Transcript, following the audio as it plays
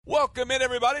Welcome in,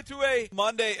 everybody, to a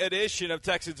Monday edition of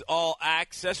Texans All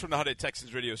Access from the Hyundai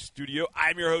Texans Radio Studio.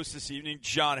 I'm your host this evening,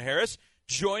 John Harris.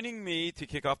 Joining me to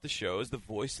kick off the show is the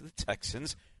voice of the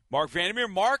Texans, Mark Vandermeer.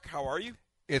 Mark, how are you?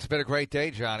 It's been a great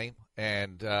day, Johnny,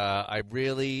 and I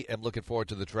really am looking forward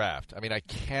to the draft. I mean, I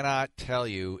cannot tell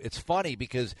you. It's funny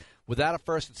because without a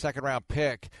first and second round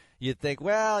pick, you'd think,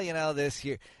 well, you know, this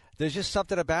year, there's just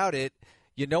something about it.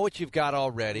 You know what you've got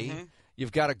already. Mm-hmm.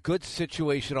 You've got a good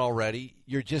situation already.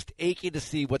 You're just aching to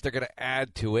see what they're going to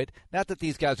add to it. Not that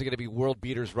these guys are going to be world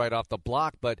beaters right off the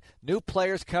block, but new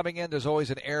players coming in, there's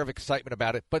always an air of excitement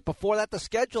about it. But before that, the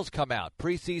schedules come out.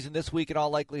 Preseason this week, in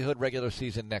all likelihood, regular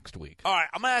season next week. All right,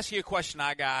 I'm going to ask you a question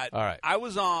I got. All right. I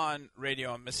was on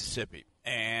radio in Mississippi,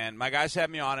 and my guys had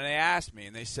me on, and they asked me,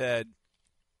 and they said,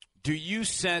 do you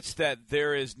sense that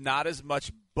there is not as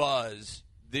much buzz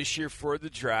this year for the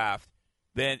draft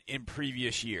than in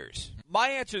previous years? My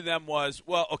answer to them was,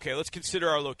 well, okay, let's consider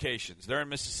our locations. They're in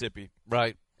Mississippi.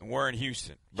 Right. And we're in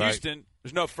Houston. Right. Houston,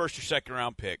 there's no first or second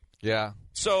round pick. Yeah.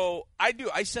 So I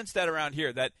sense that around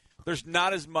here, that there's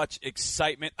not as much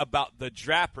excitement about the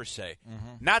draft per se.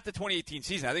 Mm-hmm. Not the 2018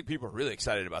 season. I think people are really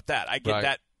excited about that. I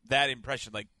get that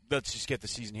impression, like, let's just get the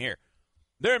season here.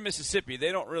 They're in Mississippi.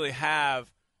 They don't really have,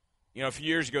 you know, a few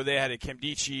years ago they had a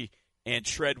Kemdichi and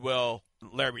Treadwell,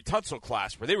 Larry Tunsil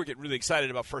class where they were getting really excited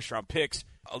about first-round picks.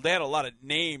 They had a lot of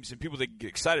names and people they could get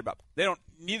excited about.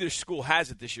 Neither school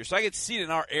has it this year, so I could see it in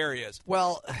our areas.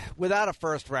 Well, without a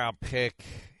first-round pick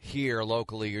here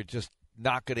locally, you're just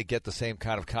not going to get the same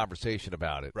kind of conversation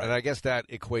about it. Right. And I guess that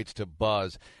equates to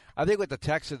buzz. I think with the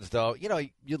Texans, though, you know,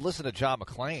 you listen to John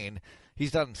McClain.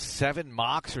 He's done 7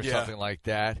 mocks or something like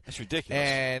that. That's ridiculous.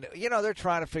 And, you know, they're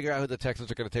trying to figure out who the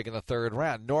Texans are going to take in the third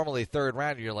round. Normally, third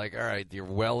round, you're like, all right, you're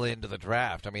well into the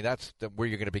draft. I mean, that's where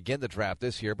you're going to begin the draft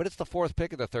this year. But it's the 4th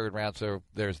pick in the third round, so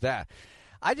there's that.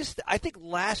 I think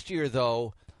last year,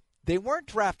 though, they weren't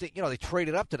drafting, you know, they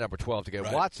traded up to number 12 to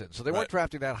get Watson. So they weren't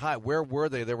drafting that high. Where were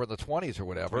they? They were in the 20s or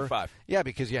whatever. 25. Yeah,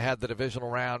 because you had the divisional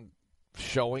round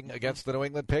showing against the New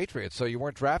England Patriots, so you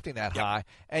weren't drafting that high,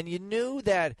 and you knew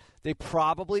that they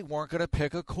probably weren't going to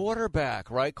pick a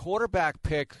quarterback, right? Quarterback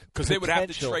pick because they would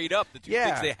have to trade up the 2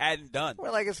 picks they hadn't done.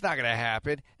 We're like, it's not going to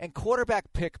happen, and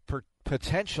quarterback pick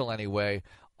potential anyway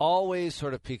always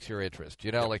sort of piques your interest.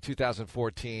 You know, like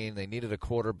 2014, they needed a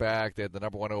quarterback. They had the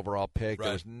number 1 overall pick. Right.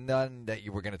 There was none that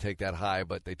you were going to take that high,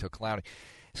 but they took Clowney.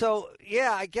 So,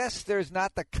 yeah, I guess there's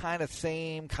not the kind of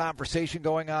same conversation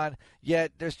going on,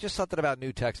 yet there's just something about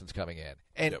new Texans coming in.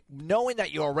 And knowing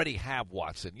that you already have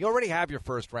Watson, you already have your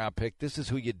first-round pick, this is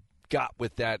who you got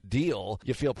with that deal,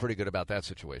 you feel pretty good about that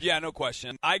situation. Yeah, no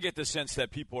question. I get the sense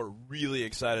that people are really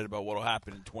excited about what will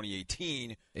happen in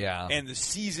 2018. Yeah. And the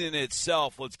season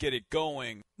itself, let's get it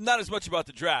going. Not as much about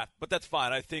the draft, but that's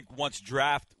fine. I think once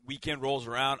draft weekend rolls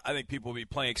around, I think people will be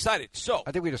playing excited. So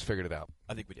I think we just figured it out.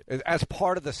 I think we did. As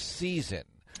part of the season.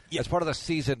 Yeah. As part of the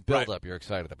season build-up, you're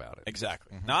excited about it.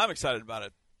 Exactly. Mm-hmm. Now, I'm excited about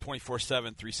it 24/7,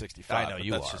 365. I know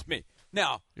you that's are. Just me.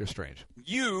 Now. You're strange.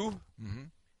 You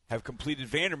have completed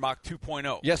Vandermock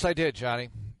 2.0. Yes, I did, Johnny.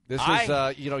 This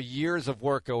is, years of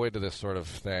work go into this sort of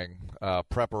thing,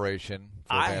 preparation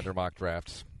for Vandermock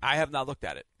drafts. I have not looked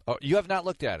at it. Oh, you have not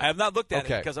looked at it? I have not looked at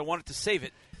it because I wanted to save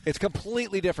it. It's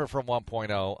completely different from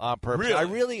 1.0 on purpose. Really? I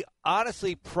really,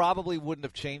 honestly, probably wouldn't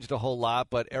have changed a whole lot,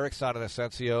 but Eric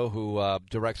Sonanesensio, who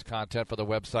directs content for the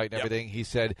website and everything, he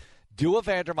said, do a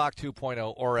Vandermock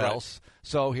 2.0 or else.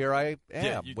 So here I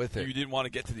am with it. You didn't want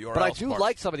to get to the or but else I do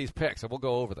like some of these picks, and we'll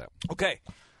go over them. Okay.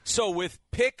 So with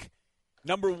pick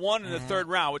number 1 in the third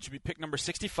round, which would be pick number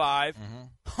 65,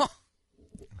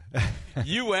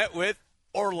 you went with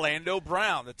Orlando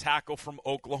Brown, the tackle from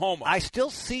Oklahoma. I still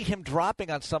see him dropping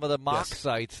on some of the mock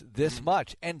sites this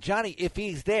much. And, Johnny, if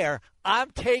he's there,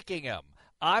 I'm taking him.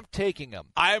 I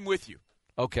am with you.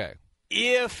 Okay.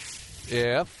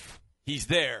 If he's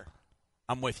there,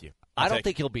 I'm with you. I don't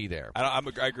think he'll be there. I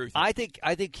agree with you.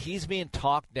 I think he's being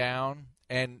talked down,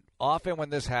 and often when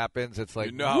this happens, it's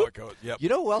like, you know how it goes. Yep. You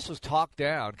know who else was talked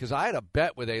down? Because I had a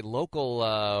bet with a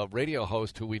local radio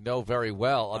host who we know very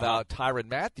well about Tyrann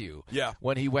Mathieu. Yeah.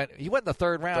 When he went in the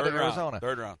third round in Arizona.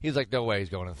 Third round. He's like, no way he's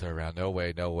going in the third round. No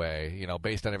way. You know,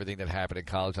 based on everything that happened in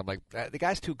college, I'm like, the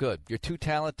guy's too good. You're too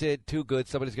talented, too good.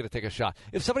 Somebody's going to take a shot.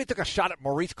 If somebody took a shot at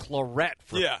Maurice Clarett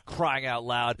for crying out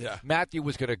loud, Mathieu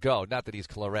was going to go. Not that he's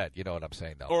Clarett. You know what I'm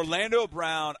saying, though. Orlando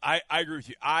Brown, I agree with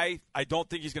you. I don't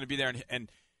think he's going to be there, and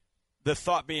the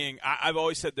thought being, I've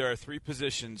always said there are three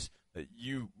positions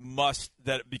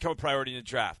that become a priority in the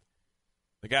draft.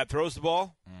 The guy that throws the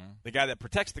ball, the guy that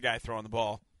protects the guy throwing the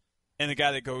ball, and the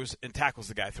guy that goes and tackles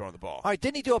the guy throwing the ball. All right,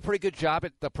 didn't he do a pretty good job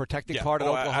at the protecting part at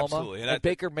Oklahoma? Absolutely. And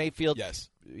Baker Mayfield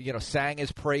sang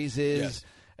his praises.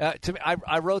 Yes. To me,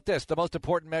 I wrote this. The most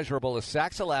important measurable is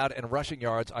sacks allowed and rushing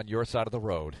yards on your side of the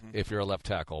road if you're a left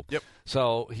tackle. Yep.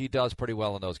 So he does pretty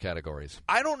well in those categories.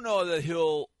 I don't know that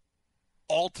he'll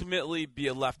ultimately be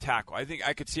a left tackle. I think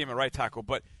I could see him at right tackle.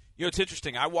 But, it's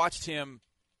interesting. I watched him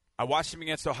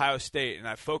against Ohio State, and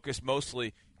I focused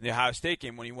mostly in the Ohio State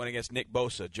game when he went against Nick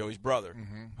Bosa, Joey's brother,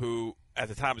 who at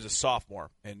the time was a sophomore.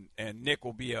 And Nick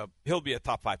will be he'll be a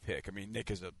top 5 pick. I mean,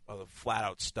 Nick is a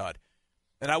flat-out stud.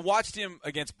 And I watched him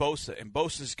against Bosa, and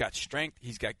Bosa's got strength.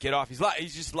 He's got get off.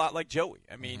 He's just a lot like Joey.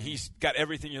 I mean, he's got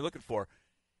everything you're looking for.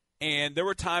 And there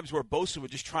were times where Bosa would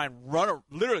just try and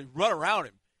literally run around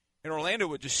him, and Orlando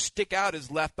would just stick out his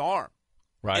left arm.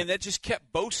 Right. And that just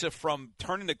kept Bosa from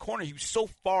turning the corner. He was so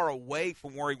far away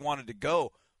from where he wanted to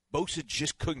go, Bosa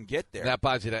just couldn't get there. That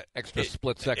buys you that extra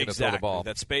split second exactly, to throw the ball.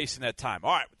 That space and that time.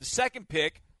 All right, with the second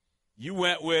pick, you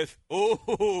went with,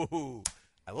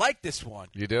 I like this one.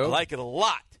 You do? I like it a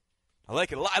lot. I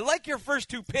like your first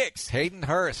 2 picks. Hayden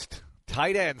Hurst,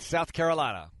 tight end, South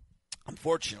Carolina.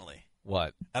 Unfortunately.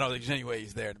 What? I don't think there's any way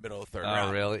he's there in the middle of the third round.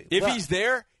 Oh, really? If he's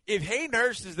there, if Hayden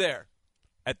Hurst is there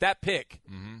at that pick,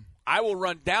 I will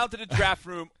run down to the draft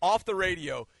room off the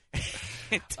radio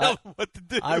and tell him what to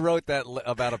do. I wrote that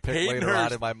about a pick Hayden later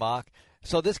Hurst. on in my mock.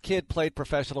 So this kid played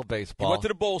professional baseball. He went to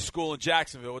the bowl school in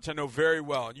Jacksonville, which I know very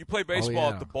well. And you play baseball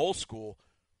at the bowl school,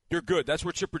 you're good. That's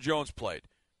where Chipper Jones played.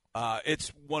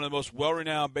 It's one of the most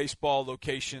well-renowned baseball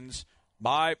locations.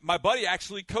 My buddy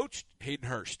actually coached Hayden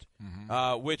Hurst,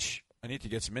 which I need to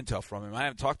get some intel from him. I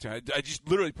haven't talked to him. I just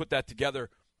literally put that together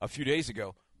a few days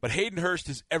ago. But Hayden Hurst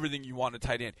is everything you want in a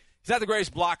tight end. He's not the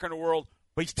greatest blocker in the world,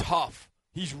 but he's tough.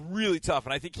 He's really tough,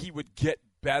 and I think he would get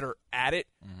better at it.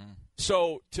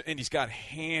 And he's got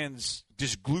hands,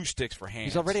 just glue sticks for hands.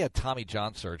 He's already had Tommy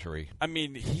John surgery. I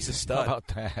mean, he's a stud. How about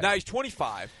that? Now he's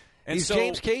 25. And he's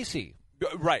James Casey.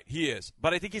 Right, he is.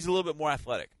 But I think he's a little bit more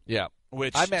athletic. Yeah.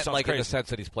 Which I meant like crazy. In the sense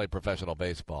that he's played professional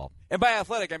baseball. And by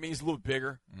athletic, I mean he's a little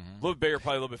bigger. A little bigger,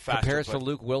 probably a little bit faster. Compares to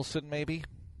Luke Wilson, maybe?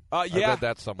 Yeah, I read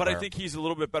that somewhere. But I think he's a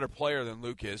little bit better player than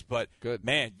Luke is. But, good.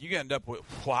 Man, you end up with,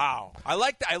 wow. I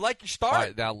like that. I like your start. All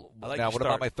right, now what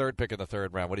about my third pick in the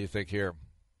third round? What do you think here?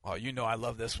 Oh, I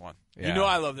love this one. Yeah.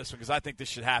 I love this one because I think this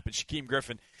should happen. Shaquem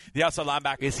Griffin, the outside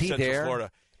linebacker is from he Central there?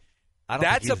 Florida.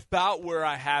 That's about where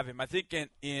I have him. I think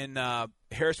in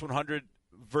Harris 100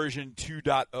 version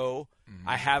 2.0,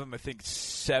 I have him, I think,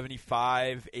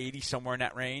 75, 80, somewhere in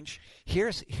that range.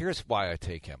 Here's why I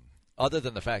take him. Other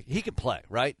than the fact he can play,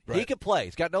 right? He can play.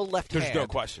 He's got no left hand. There's no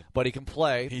question. But he can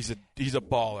play. He's a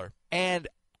baller. And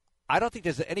I don't think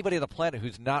there's anybody on the planet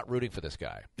who's not rooting for this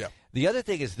guy. Yeah. The other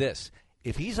thing is this.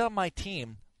 If he's on my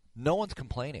team, no one's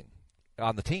complaining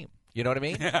on the team. You know what I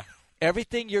mean? Yeah.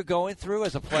 Everything you're going through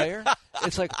as a player,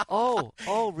 it's like, oh,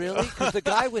 really? Because the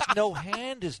guy with no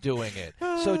hand is doing it.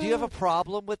 So do you have a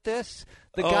problem with this?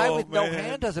 The guy with no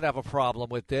hand doesn't have a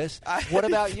problem with this. What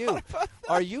about you?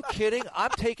 Are you kidding? I'm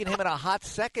taking him in a hot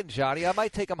second, Johnny. I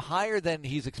might take him higher than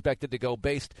he's expected to go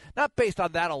not based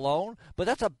on that alone, but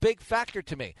that's a big factor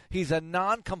to me. He's a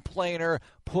non-complainer,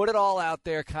 put it all out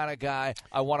there kind of guy.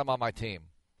 I want him on my team.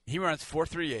 He runs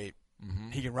 4.38.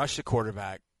 He can rush the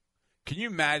quarterback. Can you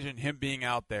imagine him being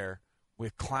out there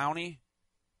with Clowney,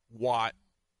 Watt,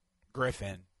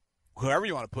 Griffin, whoever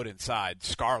you want to put inside,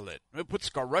 Scarlett?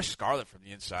 Rush Scarlett from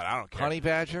the inside. I don't care.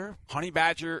 Honey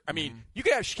Badger. I mean, you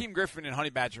could have Shaquem Griffin and Honey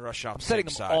Badger rush off. I'm setting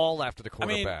them side. all after the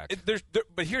quarterback. I mean,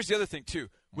 but here's the other thing too: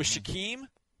 with Shaquem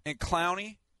and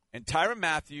Clowney and Tyrann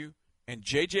Mathieu and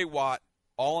J.J. Watt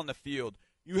all on the field,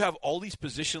 you have all these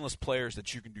positionless players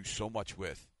that you can do so much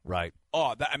with. Right.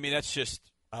 Oh, that's just.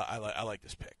 I like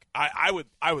this pick. I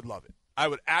would love it. I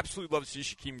would absolutely love to see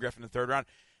Shaquem Griffin in the third round.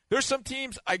 There's some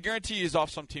teams, I guarantee he's off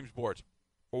some teams' boards.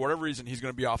 For whatever reason, he's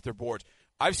going to be off their boards.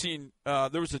 I've seen there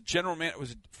was a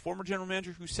former general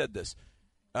manager who said this.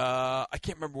 I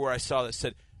can't remember where I saw this.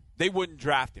 Said they wouldn't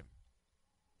draft him.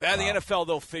 At the NFL,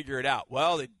 they'll figure it out.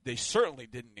 Well, they certainly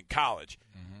didn't in college.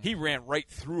 He ran right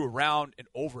through, around, and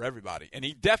over everybody. And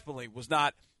he definitely was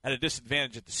not at a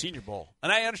disadvantage at the Senior Bowl.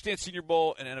 And I understand Senior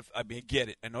Bowl, and NFL, I get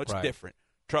it. I know it's different.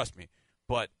 Trust me.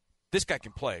 But this guy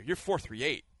can play. You're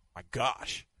 4.38. My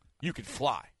gosh. You can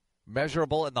fly.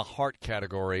 Measurable in the heart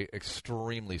category,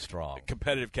 extremely strong.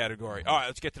 Competitive category. All right,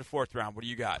 let's get to the fourth round. What do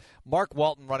you got? Mark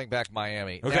Walton, running back,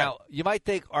 Miami. Okay. Now, you might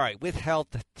think, all right, with health,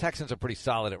 the Texans are pretty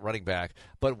solid at running back,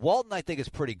 but Walton, I think, is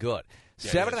pretty good.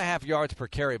 Yeah, 7.5 yards per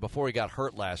carry before he got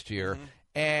hurt last year.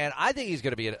 And I think he's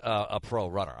going to be a pro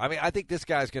runner. I mean, I think this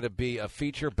guy's going to be a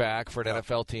feature back for an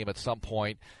NFL team at some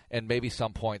point, and maybe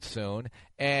some point soon.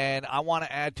 And I want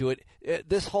to add to it,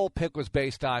 this whole pick was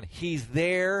based on he's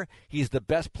there, he's the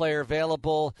best player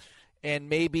available. and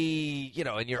maybe,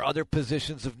 in your other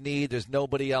positions of need, there's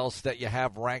nobody else that you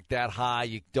have ranked that high.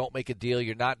 You don't make a deal.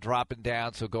 You're not dropping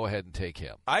down, so go ahead and take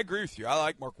him. I agree with you. I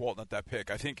like Mark Walton at that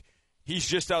pick. I think he's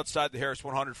just outside the Harris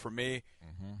 100 for me,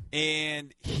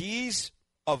 and he's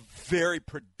a very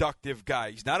productive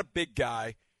guy. He's not a big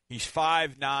guy. He's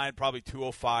 5'9", probably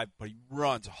 205, but he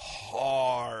runs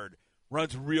hard,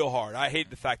 runs real hard. I hate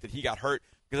the fact that he got hurt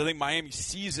because I think Miami's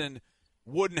season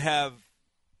wouldn't have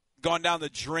gone down the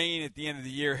drain at the end of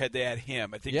the year had they had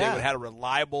him. I think they would have had a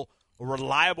reliable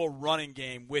running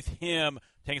game with him,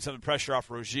 taking some of the pressure off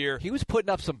Rozier. He was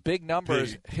putting up some big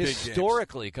numbers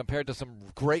historically compared to some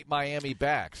great Miami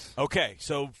backs. Okay,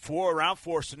 so round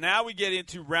 4. So now we get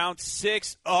into round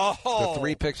 6. Oh, the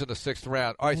 3 picks in the 6th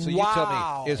round. All right, so you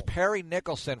tell me, is Perry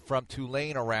Nicholson from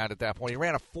Tulane around at that point? He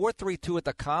ran a 4.32 at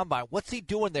the Combine. What's he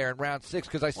doing there in round 6?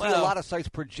 Because I see a lot of sites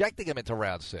projecting him into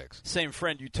round 6. Same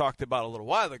friend you talked about a little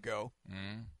while ago,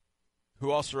 who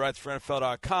also writes for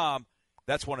NFL.com,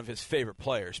 that's one of his favorite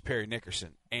players, Perry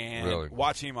Nickerson. And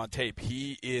watching him on tape,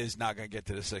 he is not going to get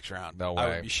to the 6th round. No way. I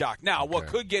would be shocked. Now, what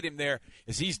could get him there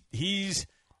is he's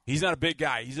not a big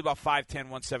guy. He's about 5'10",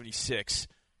 176,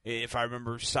 if I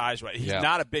remember size right. He's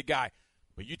not a big guy.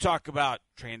 But you talk about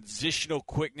transitional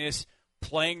quickness,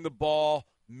 playing the ball,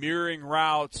 mirroring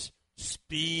routes,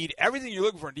 speed, everything you're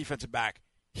looking for in a defensive back,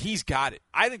 he's got it.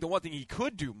 I think the one thing he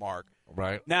could do, Mark,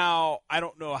 right now, I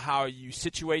don't know how you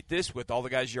situate this with all the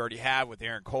guys you already have, with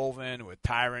Aaron Colvin, with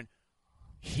Tyron.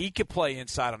 He could play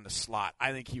inside on the slot.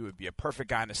 I think he would be a perfect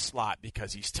guy in the slot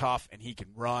because he's tough and he can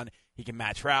run, he can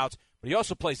match routes, but he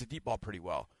also plays the deep ball pretty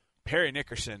well. Perry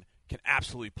Nickerson can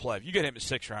absolutely play. If you get him in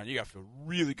 6th round, you got to feel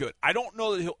really good. I don't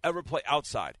know that he'll ever play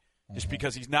outside just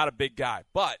because he's not a big guy,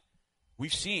 but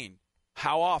we've seen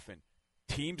how often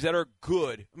teams that are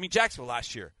good, Jacksonville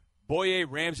last year, Boye,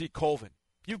 Ramsey, Colvin.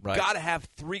 You've got to have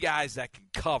 3 guys that can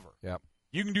cover. Yep.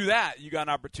 You can do that, you got an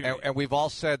opportunity. And we've all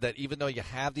said that even though you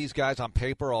have these guys on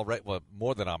paper already, well,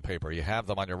 more than on paper, you have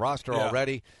them on your roster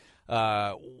already,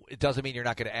 it doesn't mean you're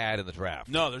not going to add in the draft.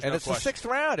 No, there's no question. And it's the 6th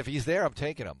round. If he's there, I'm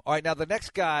taking him. All right, now the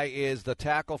next guy is the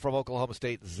tackle from Oklahoma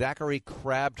State, Zachary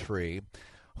Crabtree,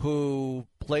 who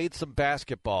played some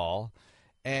basketball.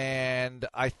 And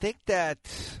I think that,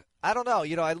 I don't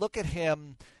know, I look at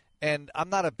him. And I'm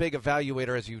not a big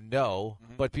evaluator, as you know,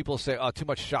 but people say, too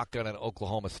much shotgun in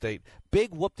Oklahoma State.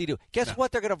 Big whoop-de-doo. Guess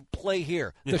what they're going to play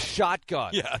here? The shotgun.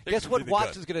 Yeah, guess what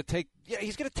Watson's going to take? Yeah,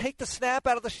 he's going to take the snap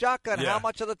out of the shotgun. Yeah. How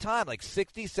much of the time? Like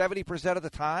 60, 70% of the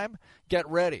time? Get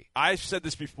ready. I've said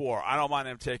this before. I don't mind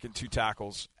him taking 2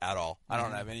 tackles at all. I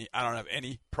don't have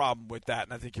any problem with that,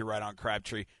 and I think you're right on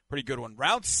Crabtree. Pretty good one.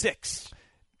 Round 6.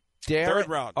 3rd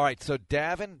round. All right, so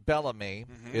Davin Bellamy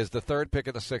is the 3rd pick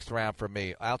in the 6th round for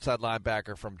me, outside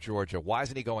linebacker from Georgia. Why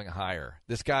isn't he going higher?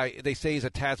 This guy, they say he's a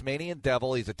Tasmanian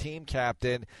devil. He's a team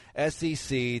captain,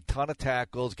 SEC, ton of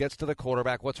tackles, gets to the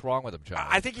quarterback. What's wrong with him, John?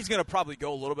 I think he's going to probably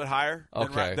go a little bit higher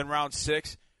than round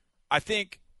 6. I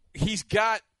think he's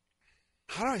got –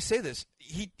 how do I say this?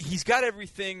 He's got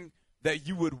everything that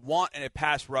you would want in a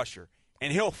pass rusher,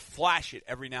 and he'll flash it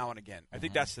every now and again. I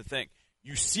think that's the thing.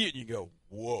 You see it and you go,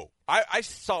 whoa. I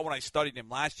saw it when I studied him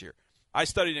last year. I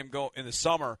studied him go in the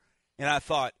summer, and I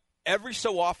thought every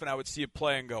so often I would see a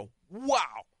play and go,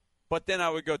 wow. But then I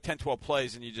would go 10, 12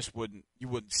 plays, and you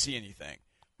wouldn't see anything.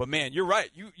 But, man, you're right.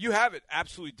 You have it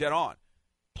absolutely dead on.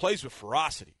 Plays with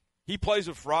ferocity. He plays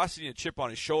with ferocity and a chip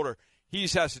on his shoulder. He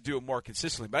just has to do it more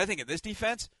consistently. But I think in this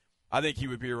defense, I think he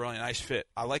would be a really nice fit.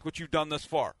 I like what you've done thus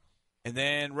far. And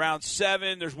then round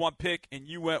 7, there's 1 pick, and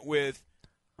you went with –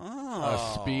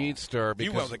 a speedster.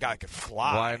 You went with a guy that could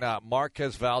fly. Why not?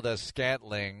 Marquez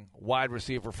Valdez-Scantling, wide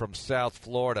receiver from South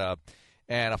Florida,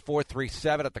 and a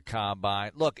 4.37 at the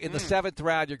Combine. Look, in the 7th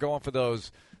round, you're going for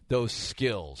those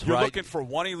skills, You're right? looking for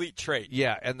one elite trait.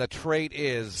 Yeah, and the trait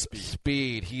is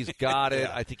speed. He's got it.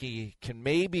 I think he can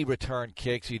maybe return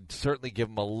kicks. You'd certainly give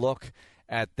him a look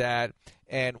at that.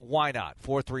 And why not?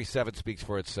 4.37 speaks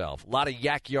for itself. A lot of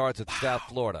yak yards at South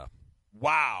Florida.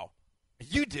 Wow.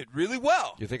 You did really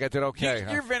well. You think I did okay?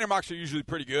 Your Vandermocks are usually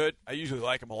pretty good. I usually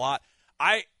like them a lot.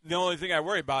 The only thing I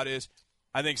worry about is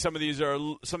I think some of these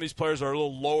players are a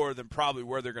little lower than probably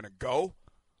where they're going to go.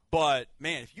 But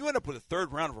man, if you end up with a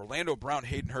 3rd round of Orlando Brown,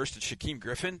 Hayden Hurst, and Shaquem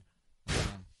Griffin,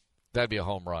 that'd be a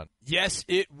home run. Yes,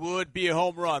 it would be a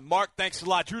home run. Mark, thanks a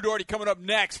lot. Drew Doherty coming up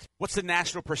next. What's the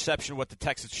national perception of what the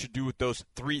Texans should do with those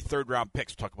 3 third-round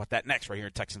picks? We'll talk about that next right here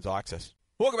in Texans All Access.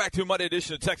 Welcome back to a Monday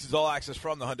edition of Texans All Access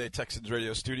from the Hyundai Texans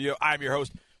radio studio. I'm your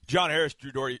host, John Harris.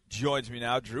 Drew Doherty joins me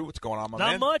now. Drew, what's going on, my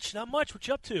man? Not much. What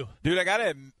you up to? Dude, I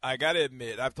gotta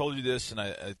admit, I've told you this, and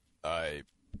I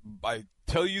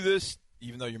tell you this,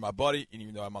 even though you're my buddy, and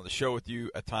even though I'm on the show with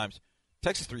you at times,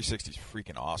 Texas 360 is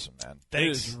freaking awesome, man. Thanks. It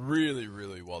is really,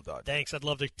 really well done. Thanks. I'd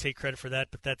love to take credit for that,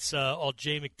 but that's all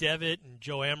Jay McDevitt and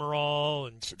Joe Amaral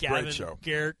and Gavin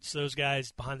Garrett, those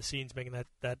guys behind the scenes making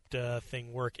that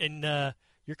thing work. And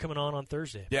you're coming on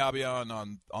Thursday. Yeah, I'll be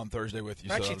on Thursday with you.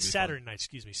 Actually, it's Saturday night.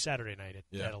 Excuse me, Saturday night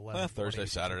at 11. Well, Thursday,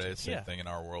 Saturday, it's the same thing in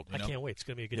our world. I can't wait. It's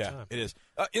going to be a good time. It is.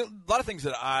 A lot of things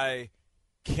that I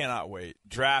cannot wait.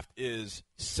 Draft is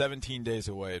 17 days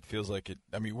away. It feels like it.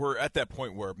 I mean, we're at that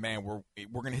point where, man, we're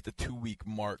going to hit the 2-week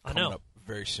mark coming up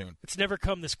very soon. It's never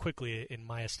come this quickly, in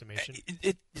my estimation.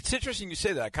 It's interesting you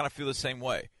say that. I kind of feel the same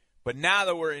way. But now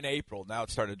that we're in April, now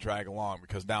it's starting to drag along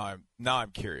because now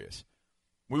I'm curious.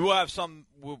 We will have some.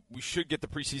 We should get the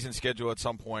preseason schedule at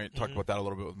some point. Talk about that a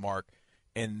little bit with Mark,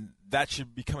 and that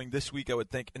should be coming this week, I would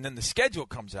think. And then the schedule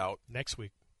comes out next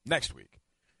week.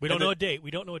 We don't know a date.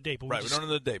 We don't know a date. But we don't know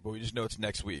the date, but we just know it's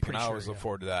next week. And I always look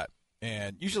forward to that.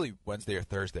 And usually Wednesday or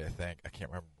Thursday, I think. I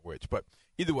can't remember which. But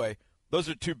either way, those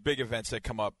are two big events that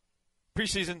come up.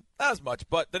 Preseason, not as much.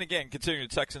 But then again, considering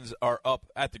the Texans are up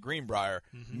at the Greenbrier,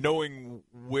 knowing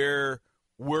where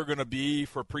we're going to be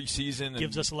for preseason.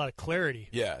 Gives us a lot of clarity.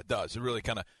 Yeah, it does. It really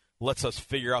kind of lets us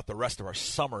figure out the rest of our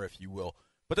summer, if you will.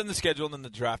 But then the schedule and then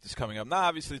the draft is coming up. Now,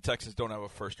 obviously, the Texans don't have a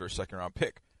first or a second-round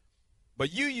pick.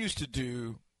 But you used to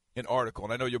do an article,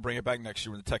 and I know you'll bring it back next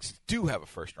year when the Texans do have a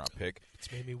first-round pick.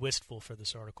 It's made me wistful for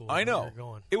this article. I know.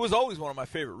 It was always one of my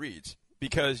favorite reads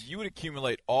because you would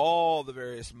accumulate all the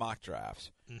various mock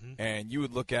drafts, and you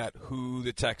would look at who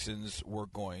the Texans were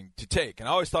going to take. And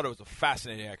I always thought it was a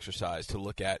fascinating exercise to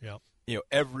look at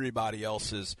everybody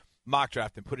else's mock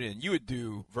draft and put it in. You would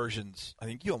do versions. I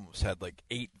think you almost had like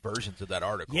 8 versions of that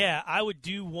article. Yeah, I would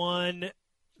do one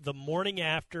the morning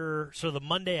after, so the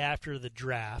Monday after the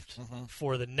draft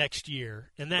for the next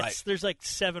year. And that's there's like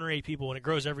 7 or 8 people, and it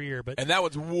grows every year. And that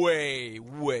one's way,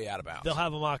 way out of bounds. They'll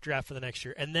have a mock draft for the next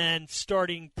year. And then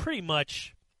starting pretty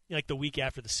much like the week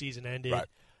after the season ended,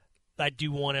 I'd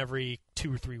do one every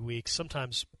 2 or 3 weeks,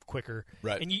 sometimes quicker.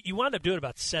 Right. And you wound up doing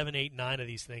about 7, 8, 9 of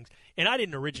these things. And I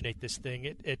didn't originate this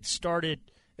thing. It started,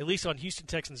 at least on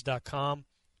HoustonTexans.com,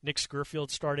 Nick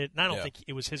Scurfield started. And I don't think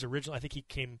it was his original. I think he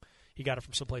got it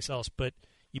from someplace else. But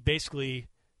you basically,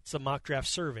 it's a mock draft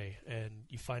survey, and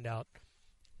you find out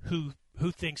who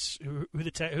they think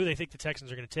the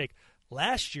Texans are going to take.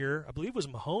 Last year, I believe it was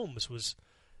Mahomes was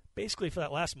basically for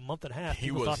that last month and a half,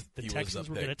 people thought the Texans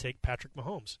were going to take Patrick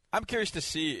Mahomes. I'm curious to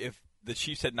see if the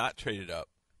Chiefs had not traded up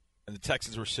and the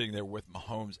Texans were sitting there with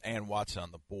Mahomes and Watson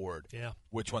on the board,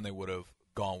 which one they would have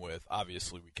gone with.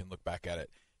 Obviously, we can look back at it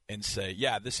and say,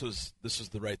 yeah, this was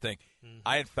the right thing.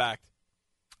 I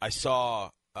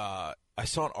saw an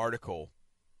article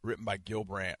written by Gil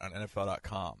Brandt on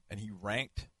NFL.com, and he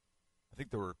ranked, I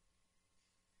think there were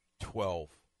 12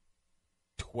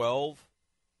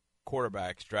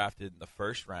 quarterbacks drafted in the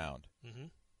first round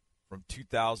from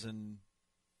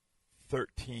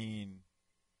 2013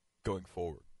 going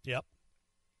forward. Yep.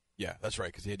 Yeah, that's right,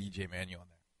 because he had E.J. Manuel on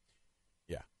there.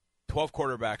 Yeah. 12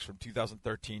 quarterbacks from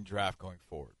 2013 draft going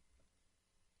forward.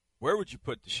 Where would you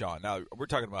put Deshaun? Now, we're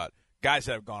talking about guys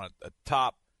that have gone at the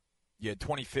top. You had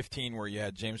 2015 where you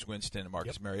had James Winston and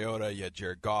Marcus Mariota. You had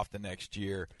Jared Goff the next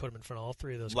year. Put him in front of all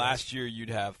 3 of those Last guys. year, you'd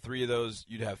have 3 of those.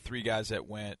 You'd have 3 guys that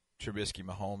went Trubisky,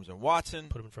 Mahomes, and Watson.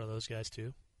 Put him in front of those guys,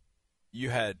 too.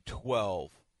 You had 12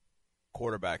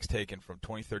 quarterbacks taken from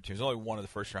 2013. There's only one in the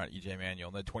first round, E.J. Manuel.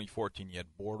 And then 2014, you had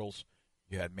Bortles.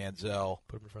 You had Manziel.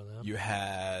 Put him in front of them. You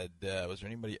had, was there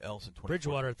anybody else in 2014?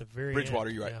 Bridgewater at the very Bridgewater,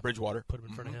 end. you're right. Bridgewater. Put him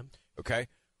in front of him. Okay.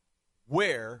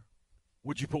 Where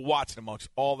would you put Watson amongst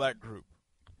all that group?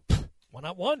 Why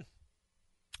not 1?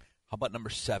 How about number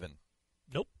 7?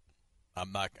 Nope.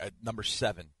 I'm not. Number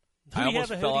 7. I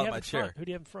almost fell out of my chair. Who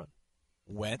do you have in front?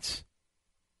 Wentz.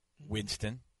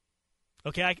 Winston.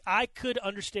 Okay, I could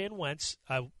understand Wentz.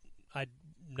 I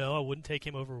wouldn't take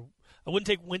him over. I wouldn't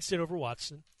take Winston over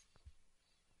Watson.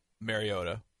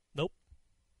 Mariota. Nope.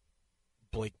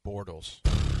 Blake Bortles.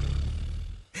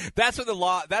 That's when the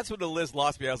list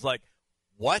lost me. I was like,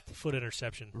 what? Foot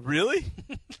interception. Really?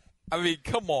 I mean,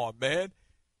 come on, man.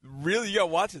 Really? You got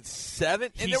Watson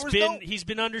 7? And he's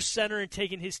been under center and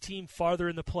taken his team farther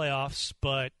in the playoffs,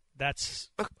 but that's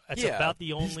about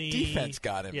the only his defense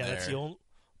got him there. Yeah, that's the only,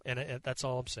 and that's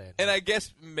all I'm saying. And I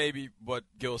guess maybe what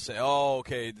Gil's saying,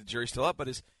 okay, the jury's still up, but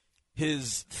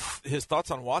his thoughts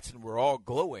on Watson were all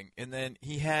glowing, and then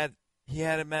he had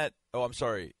him at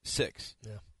 6.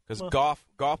 Yeah. Because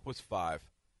Goff was 5,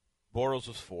 Bortles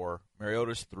was 4,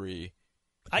 Mariota's 3,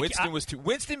 Winston was 2.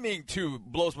 Winston being 2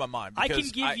 blows my mind. I can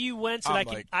give you Wentz,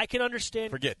 and I can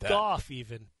understand forget that. Goff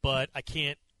even, but I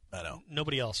can't. I know.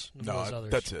 Nobody else. No,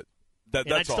 that's it.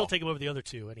 And I'd still take him over the other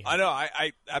two anyhow. I know.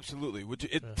 I absolutely would.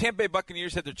 Tampa Bay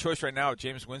Buccaneers had their choice right now: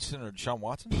 Jameis Winston or Deshaun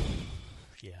Watson.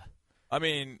 Yeah. I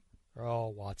mean,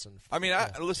 Watson. I mean,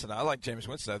 listen. I like Jameis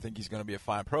Winston. I think he's going to be a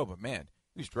fine pro. But man,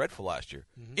 he was dreadful last year.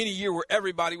 Mm-hmm. In a year where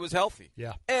everybody was healthy.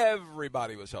 Yeah.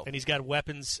 Everybody was healthy. And he's got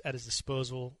weapons at his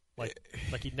disposal like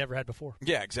he'd never had before.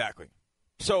 Yeah, exactly.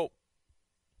 So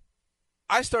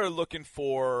I started looking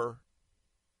for.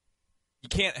 You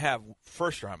can't have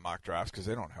first-round mock drafts because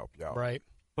they don't help you out. Right.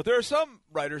 But there are some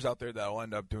writers out there that will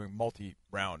end up doing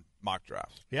multi-round mock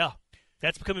drafts. Yeah.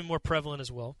 That's becoming more prevalent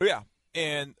as well. Yeah.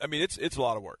 And, I mean, it's a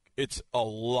lot of work. It's a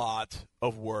lot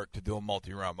of work to do a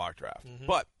multi-round mock draft. Mm-hmm.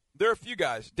 But there are a few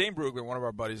guys. Dane Brugler, one of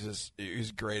our buddies,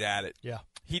 is great at it. Yeah.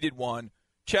 He did one.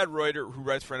 Chad Reuter, who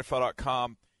writes for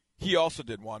NFL.com, he also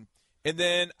did one. And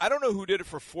then I don't know who did it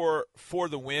for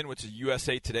the Win, which is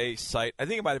USA Today site. I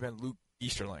think it might have been Luke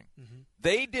Easterling. Mm-hmm.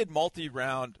 They did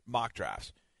multi-round mock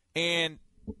drafts. And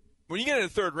when you get in the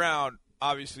third round,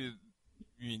 obviously,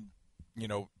 you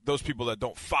know, those people that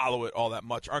don't follow it all that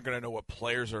much aren't going to know what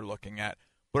players are looking at.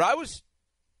 But I was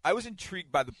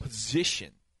intrigued by the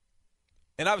position.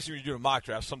 And obviously, when you're doing a mock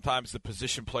draft, sometimes the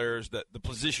position players, the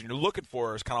position you're looking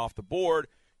for is kind of off the board.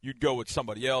 You'd go with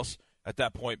somebody else at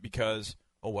that point because,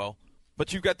 oh, well.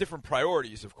 But you've got different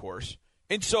priorities, of course.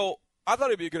 And so I thought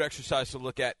it would be a good exercise to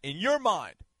look at in your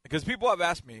mind, because people have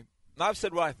asked me, and I've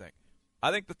said what I think.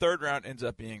 I think the third round ends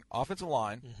up being offensive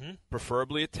line,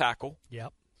 preferably a tackle.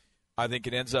 Yep. I think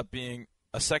it ends up being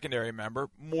a secondary member,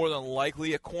 more than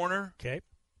likely a corner. Okay.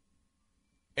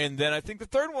 And then I think the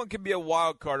third one could be a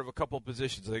wild card of a couple of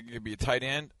positions. I think it could be a tight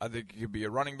end. I think it could be a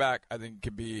running back. I think it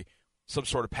could be some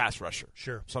sort of pass rusher.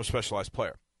 Sure. Some specialized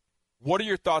player. What are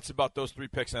your thoughts about those three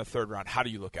picks in the third round? How do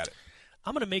you look at it?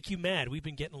 I'm going to make you mad. We've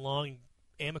been getting along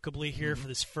amicably here for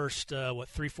this first,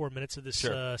 3-4 minutes of this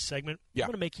segment. Yeah. I'm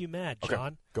going to make you mad, John.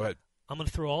 Okay. Go ahead. I'm going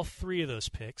to throw all three of those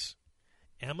picks,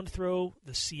 and I'm going to throw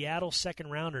the Seattle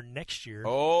second-rounder next year.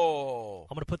 Oh.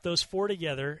 I'm going to put those four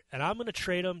together, and I'm going to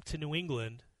trade them to New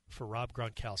England for Rob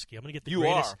Gronkowski. I'm going to get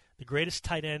the greatest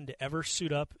tight end to ever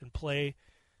suit up and play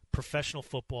professional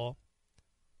football,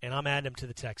 and I'm adding him to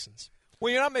the Texans.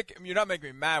 Well, you're not making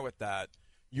me mad with that.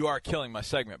 You are killing my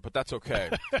segment, but that's okay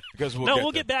because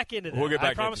we'll get back into that. We'll get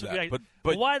back I promise into we'll that.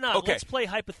 But why not? Okay. Let's play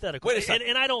hypothetical. Wait a second.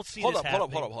 And I don't see this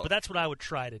happening. Hold up. But that's what I would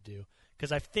try to do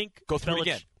because I think go through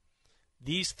again.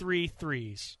 These three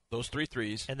threes. Those three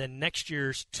threes. And then next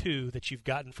year's two that you've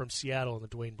gotten from Seattle in the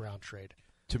Dwayne Brown trade.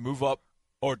 To move up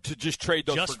or to just trade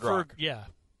those for Gronk. Yeah.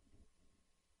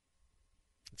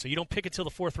 So you don't pick until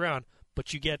the fourth round,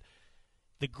 but you get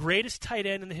the greatest tight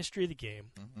end in the history of the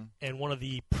game and one of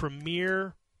the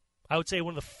premier, I would say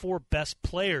one of the four best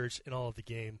players in all of the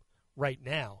game right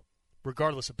now,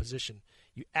 regardless of position.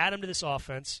 You add him to this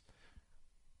offense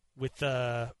with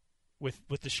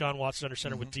Deshaun Watson under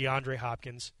center, with DeAndre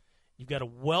Hopkins. You've got a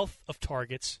wealth of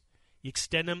targets. You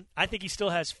extend him. I think he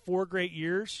still has 4 great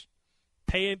years.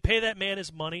 Pay that man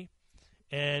his money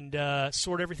and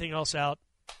sort everything else out.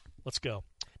 Let's go.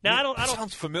 Now, I don't.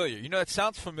 Sounds familiar. You know, that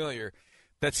sounds familiar.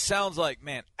 That sounds like,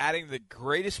 man, adding the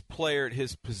greatest player at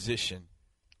his position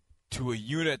to a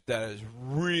unit that is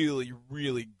really,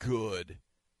 really good,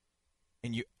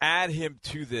 and you add him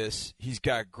to this, he's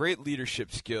got great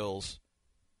leadership skills,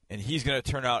 and he's going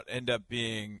to end up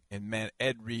being, and man,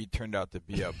 Ed Reed turned out to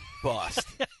be a bust.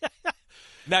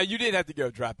 Now, you didn't have to go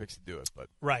draft picks to do it, but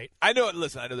right. I know.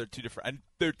 Listen, I know they're two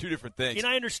different things. And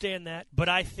I understand that, but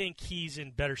I think he's in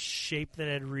better shape than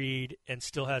Ed Reed, and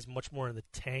still has much more in the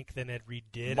tank than Ed Reed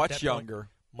did. Much younger,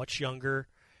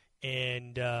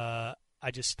 and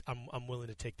I'm willing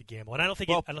to take the gamble. And I don't think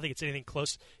it's anything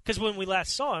close because when we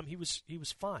last saw him, he was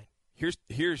fine. Here's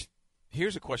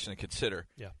a question to consider.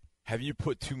 Yeah, have you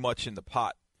put too much in the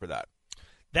pot for that?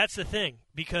 That's the thing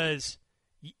because.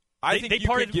 They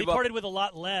parted with a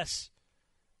lot less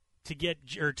to get,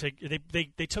 or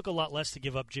they took a lot less to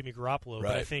give up Jimmy Garoppolo.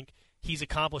 Right. But I think he's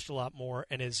accomplished a lot more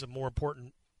and is a more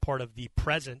important part of the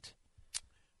present.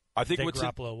 I think than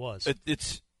Garoppolo was.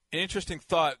 It's an interesting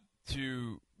thought.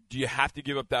 Do you have to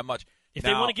give up that much? If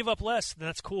they want to give up less, then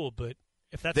that's cool. But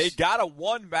if that's they got a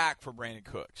one back for Brandon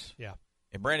Cooks. Yeah,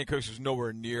 and Brandon Cooks was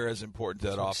nowhere near as important to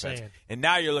that offense. Saying. And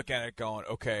now you're looking at it going,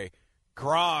 okay,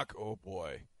 Gronk. Oh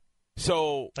boy.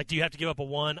 So, do you have to give up a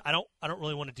one? I don't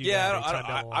really want to do that.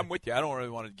 Yeah, I'm with you. I don't really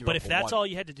want to give up a one. But if that's all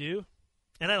you had to do,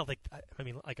 and I don't think, I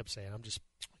mean, like I'm saying,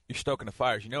 you're stoking the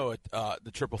fires. You know what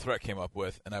the triple threat came up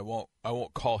with, and I won't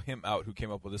call him out who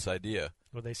came up with this idea.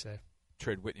 What'd they say?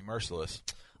 Trade Whitney Merciless.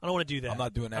 I don't want to do that. I'm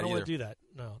not doing that either. I don't want to do that.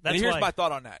 No. And here's my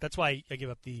thought on that. That's why I give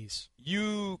up these.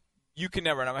 You can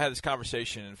never, and I've had this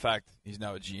conversation. In fact, he's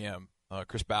now a GM,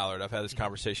 Chris Ballard. I've had this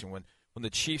conversation when when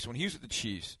he was with the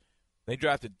Chiefs, they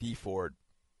drafted Dee Ford.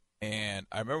 And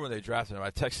I remember when they drafted him,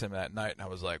 I texted him that night, and I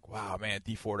was like, wow, man,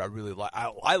 Dee Ford, I really like.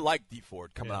 I like Dee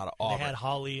Ford coming out of Auburn. They had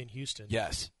Holly in Houston.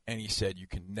 Yes. And he said,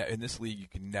 in this league, you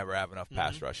can never have enough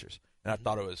pass rushers. And I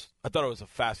thought it was a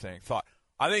fascinating thought.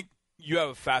 I think you have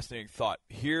a fascinating thought.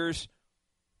 Here's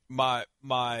my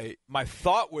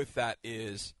thought with that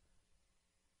is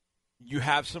you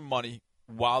have some money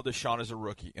while Deshaun is a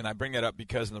rookie. And I bring that up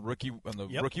because on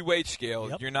the rookie wage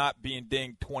scale, you're not being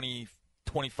dinged 20,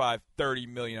 25, 30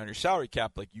 million on your salary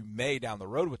cap like you may down the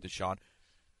road with Deshaun.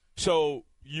 So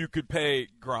you could pay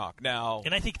Gronk now.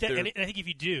 And I think if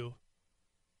you do,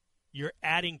 you're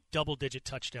adding double-digit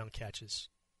touchdown catches.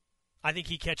 I think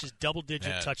he catches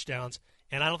double-digit touchdowns,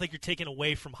 and I don't think you're taking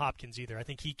away from Hopkins either. I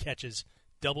think he catches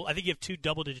I think you have 2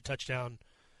 double-digit touchdown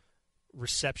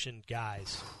reception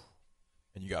guys.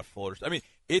 And you got Fuller. I mean,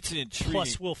 it's an intriguing.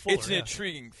 Plus Will Fuller. It's an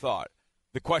intriguing thought.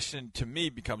 The question to me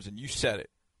becomes, and you said it.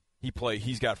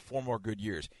 He's got 4 more good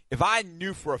years. If I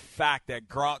knew for a fact that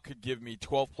Gronk could give me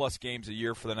 12-plus games a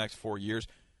year for the next 4 years,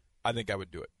 I think I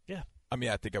would do it. Yeah. I mean,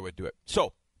 I think I would do it.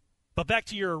 So, but back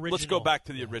to your original. Let's go back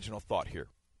to the original thought here.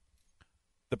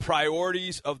 The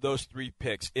priorities of those 3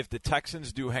 picks, if the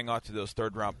Texans do hang on to those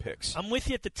third-round picks. I'm with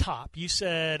you at the top. You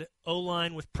said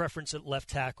O-line with preference at left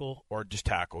tackle. Or just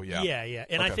tackle, yeah. Yeah.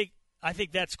 And okay. I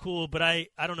think that's cool, but I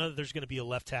don't know that there's going to be a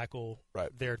left tackle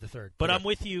there at the third. But okay. I'm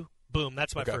with you. Boom,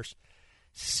 that's my first.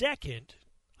 Second,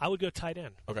 I would go tight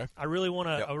end. Okay. I really want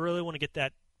to get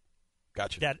that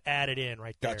that added in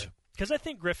right there. Gotcha. Because I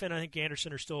think Griffin, I think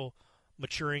Anderson are still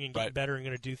maturing and getting better and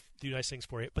going to do nice things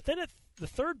for you. But then at the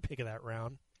third pick of that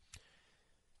round,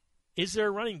 is there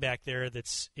a running back there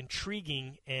that's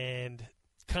intriguing and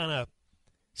kind of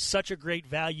such a great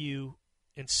value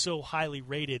and so highly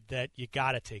rated that you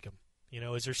got to take him? You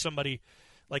know, is there somebody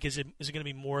like is it going to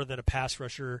be more than a pass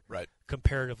rusher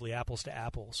comparatively apples to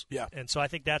apples? Yeah. And so I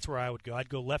think that's where I would go. I'd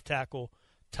go left tackle,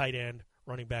 tight end,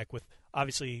 running back with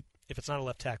obviously if it's not a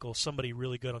left tackle, somebody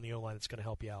really good on the O-line that's going to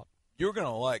help you out. You're going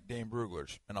to like Dane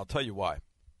Brugler's, and I'll tell you why.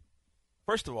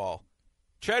 First of all,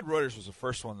 Chad Reuters was the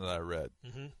first one that I read.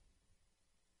 Mm-hmm.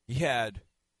 He had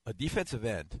a defensive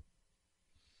end.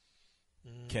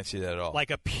 Can't see that at all.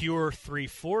 Like a pure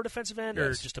 3-4 defensive end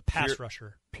or just a pass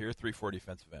rusher? Pure 3-4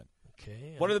 defensive end.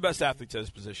 Okay. One of the best athletes at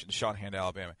his position, Sean Hand,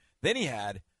 Alabama. Then he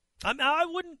had...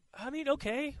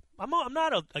 okay. I'm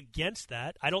not against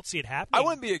that. I don't see it happening.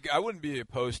 I wouldn't be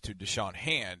opposed to Deshaun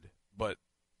Hand, but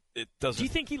it doesn't... Do you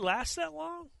think he lasts that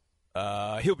long?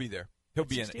 He'll be there. He'll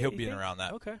be in around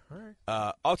that. Okay, all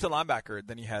right. Outside linebacker,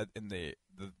 then he had in the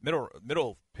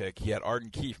middle pick, he had Arden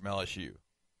Key from LSU,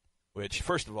 which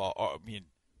first of all, I mean,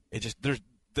 it just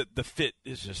the fit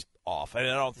is just off, and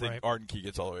I don't think Arden Key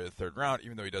gets all the way to the third round,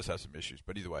 even though he does have some issues.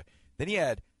 But either way, then he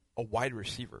had a wide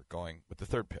receiver going with the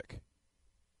third pick.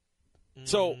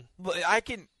 So I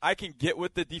can get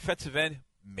with the defensive end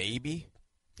maybe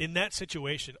in that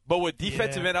situation, but with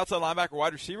defensive end, outside linebacker,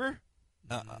 wide receiver,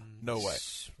 no way.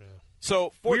 Yeah.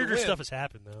 So weirder stuff has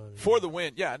happened though. For the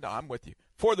win, I'm with you.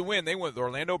 For the win, they went with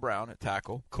Orlando Brown at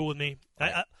tackle. Cool with me.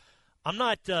 I'm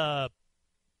not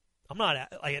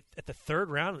like at the third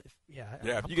round. Yeah.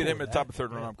 If you get him at the top of the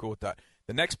third round, I'm cool with that.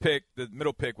 The next pick, the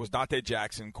middle pick, was Dante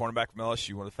Jackson, cornerback from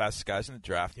LSU, one of the fastest guys in the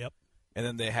draft. Yep. And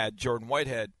then they had Jordan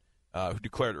Whitehead, who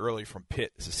declared early from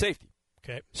Pitt as a safety.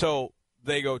 Okay. So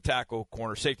they go tackle,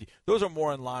 corner, safety. Those are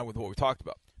more in line with what we talked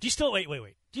about. Do you still wait?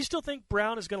 Do you still think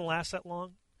Brown is going to last that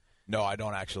long? No, I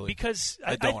don't actually. Because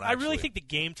I really think the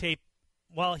game tape,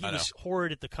 while he was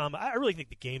horrid at the combine, I really think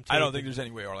the game tape. I don't think there's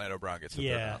any way Orlando Brown gets the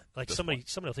third round. Like somebody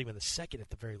will take him in the second at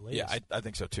the very latest. Yeah, I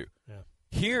think so too. Yeah.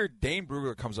 Here, Dane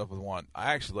Brugler comes up with one.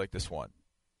 I actually like this one.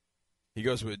 He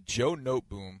goes with Joe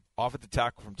Noteboom, off at the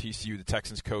tackle from TCU, the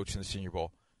Texans coach in the Senior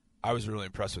Bowl. I was really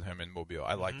impressed with him in Mobile.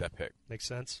 I like that pick. Makes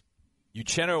sense.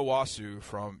 Uchenna Owasu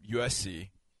from USC,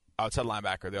 outside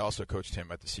linebacker. They also coached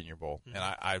him at the Senior Bowl, and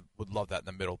I would love that in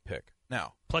the middle pick.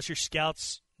 Now, plus your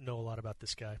scouts know a lot about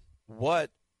this guy.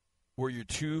 What were your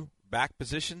 2 back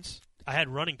positions? I had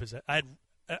running position.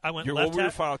 I went what were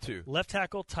your final 2? Left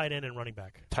tackle, tight end, and running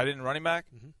back. Tight end and running back?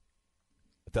 Mm-hmm.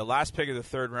 At the last pick of the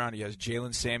third round, he has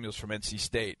Jalen Samuels from NC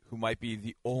State, who might be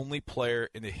the only player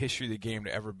in the history of the game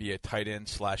to ever be a tight end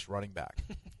 / running back.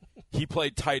 He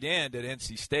played tight end at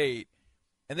NC State,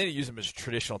 and then he used him as a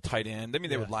traditional tight end. I mean,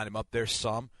 they would line him up there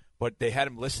some, but they had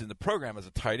him listed in the program as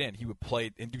a tight end. He would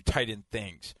play and do tight end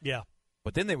things. Yeah.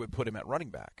 But then they would put him at running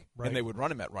back, and they would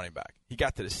run him at running back. He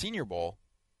got to the Senior Bowl,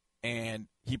 and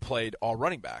he played all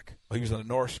running back. He was on the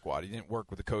North squad. He didn't work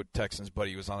with the coach Texans, but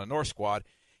he was on the North squad.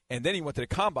 And then he went to the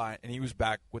Combine, and he was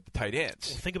back with the tight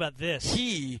ends. Well, think about this.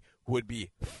 He would be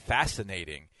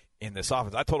fascinating in this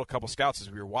offense. I told a couple scouts as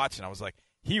we were watching, I was like,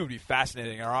 he would be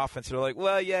fascinating in our offense. They're like,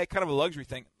 well, yeah, kind of a luxury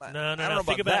thing. No.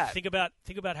 Think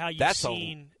about how you've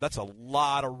seen. That's a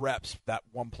lot of reps, that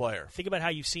one player. Think about how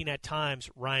you've seen at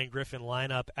times Ryan Griffin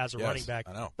line up as a running back,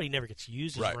 I know. but he never gets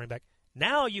used as a running back.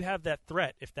 Now you have that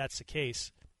threat, if that's the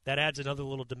case. That adds another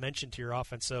little dimension to your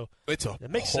offense. So it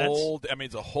makes sense. I mean,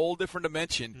 it's a whole different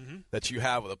dimension that you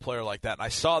have with a player like that. And I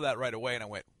saw that right away, and I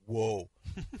went, whoa,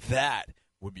 that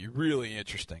would be really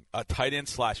interesting. A tight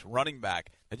end / running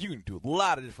back that you can do a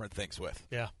lot of different things with.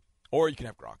 Yeah. Or you can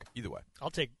have Gronk. Either way. I'll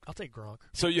take Gronk.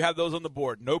 So you have those on the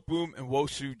board. Noteboom and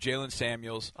Nwosu, Jalen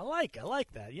Samuels. I like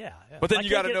that, yeah. But then you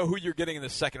got to know who you're getting in the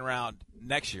second round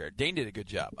next year. Dane did a good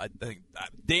job. I think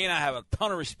Dane I have a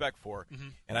ton of respect for,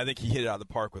 and I think he hit it out of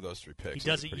the park with those 3 picks. He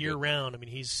does it year-round. I mean,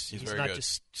 he's not good.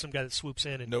 Just some guy that swoops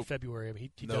in February. I mean,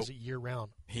 he does it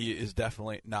year-round. He is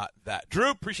definitely not that. Drew,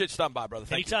 appreciate you stopping by, brother.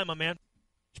 Thank Anytime, my man.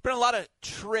 There's been a lot of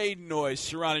trade noise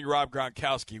surrounding Rob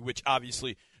Gronkowski, which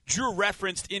obviously Drew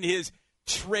referenced in his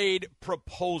trade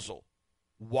proposal.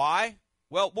 Why?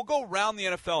 Well, we'll go around the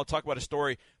NFL and talk about a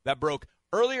story that broke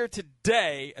earlier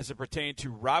today as it pertained to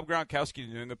Rob Gronkowski and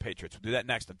the New England Patriots. We'll do that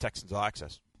next on Texans All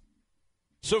Access.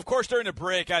 So, of course, during the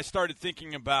break, I started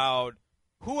thinking about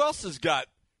who else has got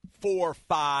 4,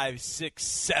 5, 6,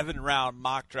 7 round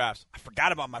mock drafts. I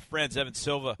forgot about my friends Evan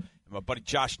Silva and my buddy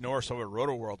Josh Norris over at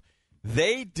Roto World.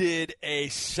 They did a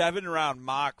 7-round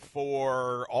mock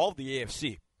for all of the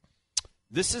AFC.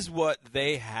 This is what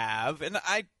they have, and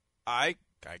I kind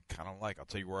of like. I'll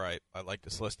tell you where I like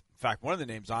this list. In fact, one of the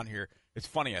names on here, it's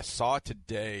funny. I saw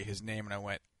today his name, and I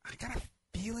went, I got a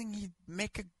feeling he'd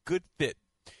make a good fit.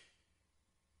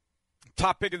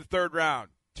 Top pick of the 3rd round,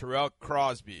 Terrell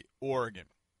Crosby, Oregon.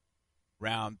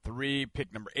 Round 3,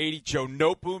 pick number 80, Joe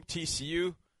Noteboom,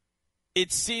 TCU.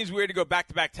 It seems weird to go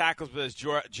back-to-back tackles, but as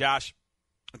Josh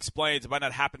explains, it might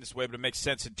not happen this way, but it makes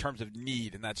sense in terms of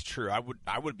need, and that's true. I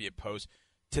would be opposed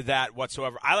to that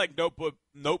whatsoever. I like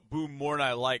Noteboom more than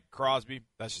I like Crosby.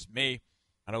 That's just me.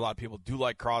 I know a lot of people do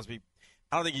like Crosby.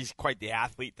 I don't think he's quite the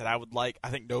athlete that I would like. I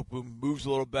think Noteboom moves a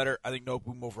little better. I think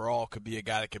Noteboom overall could be a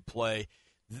guy that could play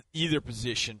either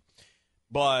position,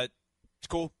 but it's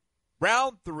cool.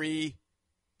 Round 3.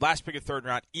 Last pick of 3rd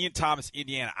round, Ian Thomas,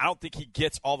 Indiana. I don't think he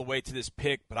gets all the way to this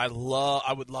pick, but I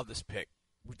would love this pick.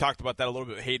 We talked about that a little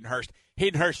bit with Hayden Hurst.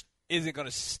 Hayden Hurst isn't going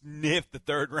to sniff the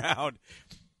 3rd round,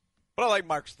 but I like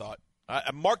Mark's thought.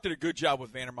 Mark did a good job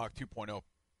with Vandermark 2.0.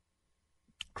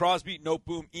 Crosby,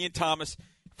 Noteboom, Ian Thomas.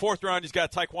 4th round, he's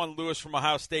got Taekwon Lewis from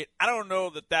Ohio State. I don't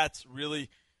know that that's really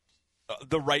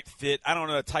the right fit. I don't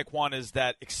know that Taekwon is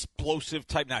that explosive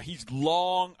type. Now, he's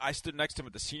long. I stood next to him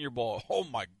at the Senior Bowl. Oh,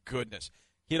 my goodness.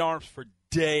 He had arms for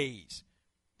days.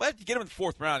 But if you get him in the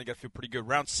 4th round, you got to feel pretty good.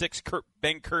 Round 6,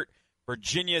 Ben Kurt,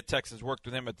 Virginia. Texas worked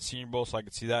with him at the Senior Bowl, so I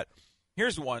could see that.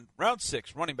 Here's one. Round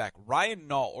 6, running back, Ryan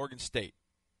Nall, Oregon State.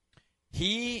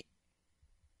 He's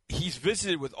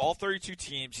visited with all 32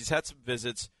 teams. He's had some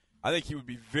visits. I think he would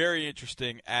be very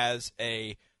interesting as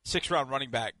a 6th-round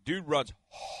running back. Dude runs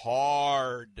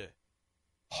hard.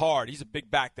 He's a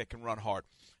big back that can run hard.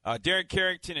 Darren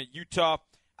Carrington at Utah.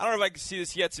 I don't know if I can see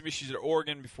this. He had some issues at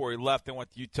Oregon before he left and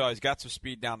went to Utah. He's got some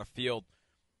speed down the field.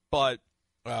 But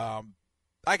I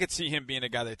could see him being a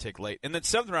guy they take late. And then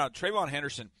 7th round, Trayvon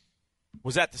Henderson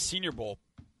was at the Senior Bowl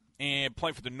and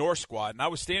playing for the North squad. And I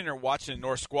was standing there watching the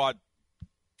North squad.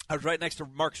 I was right next to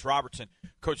Marcus Robertson,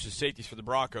 coach of safeties for the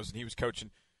Broncos, and he was coaching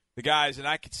the guys. And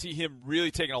I could see him really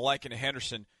taking a liking to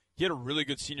Henderson. He had a really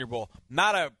good Senior Bowl.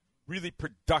 Not a really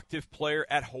productive player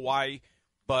at Hawaii,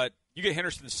 but you get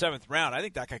Henderson in the 7th round. I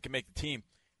think that guy can make the team in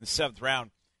the 7th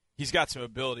round. He's got some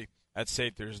ability at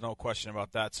safety. There's no question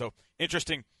about that. So,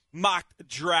 interesting mock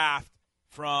draft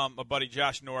from my buddy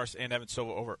Josh Norris and Evan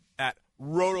Silva over at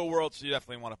Roto World. So, you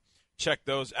definitely want to check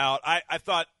those out. I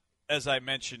thought, as I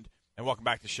mentioned, and welcome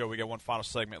back to the show, we got one final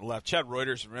segment left. Chad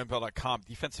Reuters from NFL.com,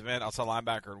 defensive end, outside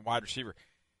linebacker, and wide receiver.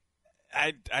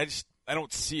 I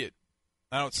don't see it.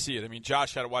 I mean,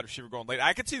 Josh had a wide receiver going late.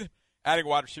 I could see them adding a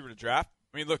wide receiver to draft.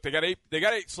 I mean, look, they got 8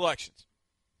 selections.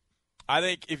 I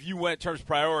think if you went in terms of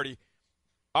priority,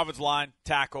 offensive line,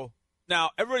 tackle.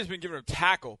 Now, everybody's been giving them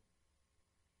tackle.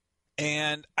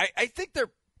 And I think they're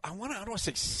 – I don't want to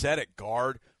say set at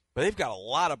guard, but they've got a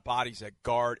lot of bodies at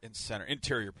guard and center,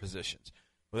 interior positions.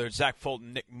 Whether it's Zach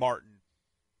Fulton, Nick Martin,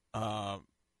 Senio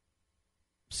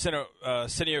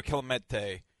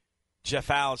Clemente,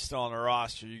 Jeff Allen still on the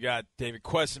roster. You got David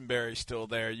Quessenberry still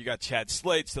there. You got Chad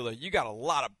Slade still there. You got a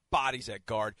lot of bodies at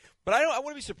guard. But I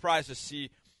wouldn't be surprised to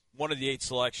see one of the 8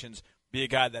 selections be a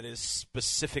guy that is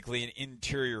specifically an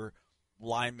interior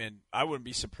lineman. I wouldn't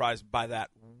be surprised by that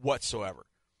whatsoever.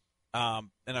 And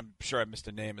I'm sure I missed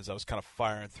a name as I was kind of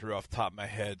firing through off the top of my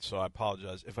head, so I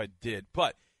apologize if I did.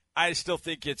 But I still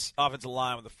think it's offensive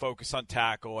line with a focus on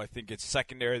tackle. I think it's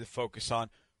secondary, the focus on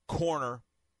corner,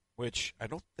 which I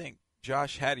don't think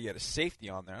Josh had. He had a safety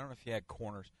on there. I don't know if he had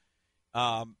corners.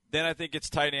 Then I think it's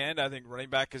tight end. I think running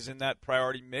back is in that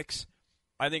priority mix.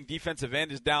 I think defensive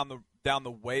end is down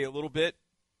the way a little bit.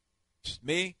 Just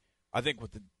me. I think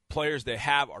with the players they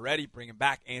have already, bringing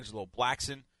back Angelo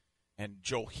Blackson and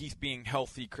Joel Heath being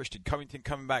healthy, Christian Covington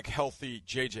coming back healthy,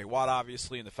 J.J. Watt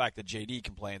obviously, and the fact that J.D.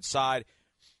 can play inside.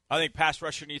 I think pass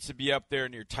rusher needs to be up there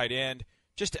near tight end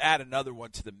just to add another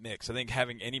one to the mix. I think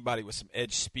having anybody with some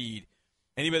edge speed,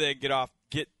 anybody that can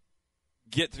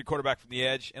get to the quarterback from the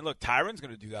edge. And look, Tyron's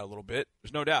going to do that a little bit.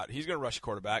 There's no doubt. He's going to rush the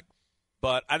quarterback.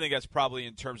 But I think that's probably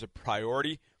in terms of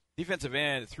priority. Defensive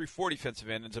end, 3-4 defensive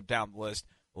end ends up down the list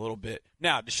a little bit.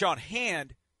 Now, Deshaun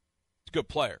Hand is a good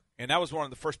player. And that was one of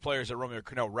the first players that Romeo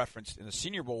Crennel referenced in the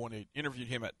Senior Bowl when they interviewed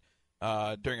him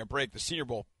at during a break, the Senior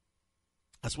Bowl.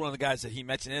 That's one of the guys that he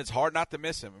mentioned, and it's hard not to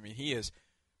miss him. I mean, he is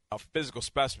a physical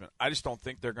specimen. I just don't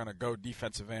think they're going to go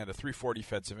defensive end, a 3-4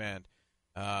 defensive end,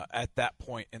 at that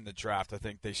point in the draft. I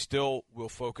think they still will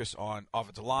focus on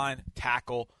offensive line,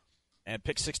 tackle, and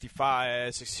pick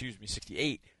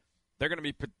 68. They're going to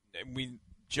be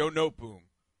Joe Noteboom,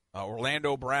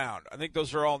 Orlando Brown. I think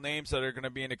those are all names that are going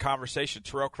to be in the conversation.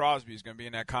 Terrell Crosby is going to be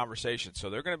in that conversation. So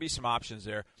there are going to be some options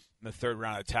there in the third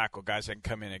round of tackle, guys that can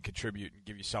come in and contribute and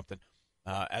give you something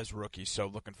as rookies. So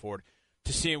looking forward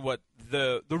to seeing what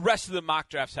the rest of the mock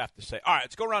drafts have to say. All right,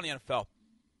 let's go around the NFL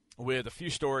with a few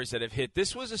stories that have hit.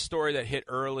 This was a story that hit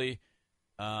early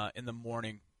in the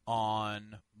morning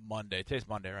on Monday. Today's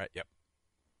Monday, right? Yep.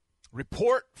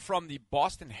 Report from the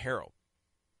Boston Herald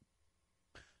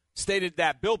stated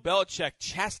that Bill Belichick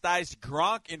chastised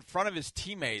Gronk in front of his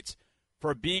teammates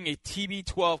for being a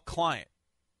TB12 client,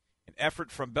 an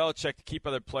effort from Belichick to keep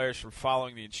other players from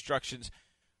following the instructions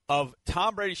of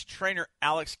Tom Brady's trainer,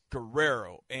 Alex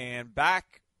Guerrero. And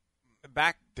back,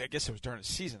 I guess it was during the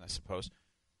season, I suppose,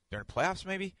 during the playoffs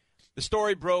maybe, the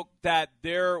story broke that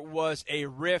there was a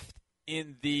rift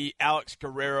in the Alex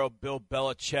Guerrero-Bill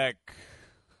Belichick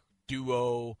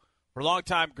duo. For a long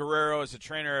time, Guerrero, as a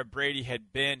trainer of Brady,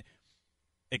 had been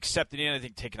accepted in, I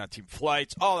think, taking on team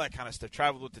flights, all that kind of stuff,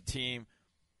 traveled with the team.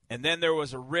 And then there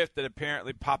was a rift that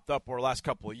apparently popped up over the last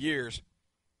couple of years.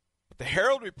 But the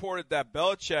Herald reported that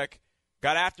Belichick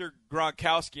got after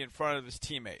Gronkowski in front of his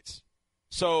teammates.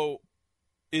 So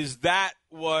is that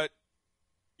what,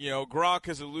 Gronk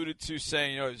has alluded to,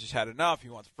 saying, he's just had enough, he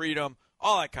wants freedom,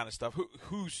 all that kind of stuff?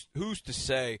 Who's to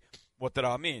say what that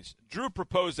all means? Drew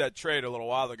proposed that trade a little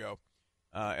while ago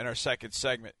in our second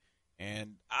segment,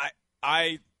 and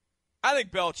I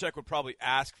think Belichick would probably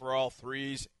ask for all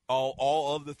threes,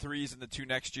 all of the threes in the two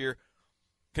next year,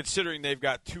 considering they've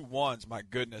got 2 1s. My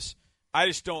goodness, I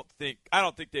don't think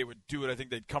they would do it. I think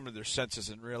they'd come to their senses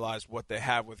and realize what they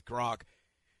have with Gronk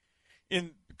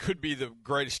could be the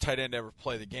greatest tight end to ever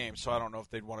play the game. So I don't know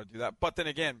if they'd want to do that. But then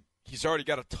again, he's already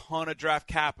got a ton of draft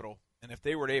capital. And if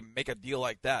they were to make a deal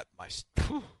like that,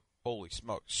 holy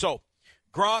smoke. So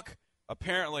Gronk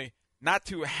apparently not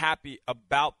too happy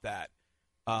about that.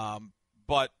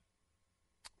 But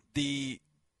the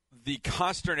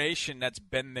consternation that's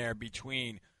been there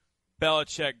between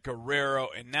Belichick, Guerrero,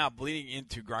 and now bleeding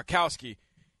into Gronkowski,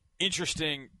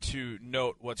 interesting to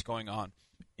note what's going on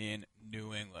in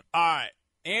New England. All right,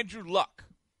 Andrew Luck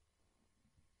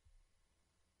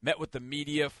met with the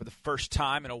media for the first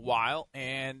time in a while,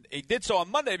 and he did so on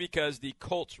Monday because the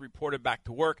Colts reported back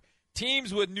to work.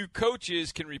 Teams with new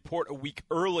coaches can report a week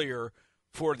earlier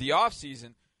for the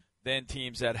offseason than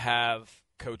teams that have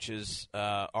coaches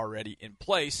already in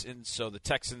place, and so the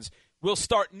Texans will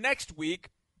start next week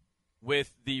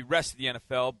with the rest of the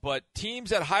NFL, but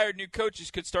teams that hired new coaches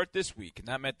could start this week, and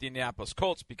that meant the Indianapolis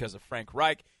Colts because of Frank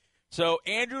Reich. So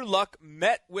Andrew Luck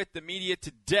met with the media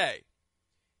today,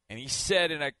 and he said,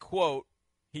 and I quote,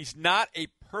 "He's not a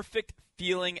perfect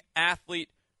feeling athlete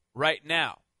right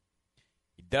now.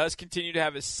 He does continue to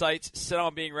have his sights set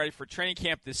on being ready for training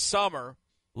camp this summer."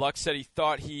 Luck said he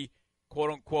thought he,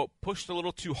 quote-unquote, pushed a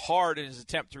little too hard in his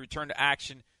attempt to return to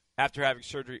action after having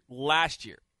surgery last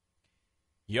year.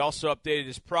 He also updated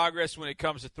his progress when it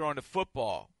comes to throwing the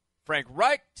football. Frank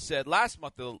Reich said last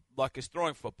month that Luck is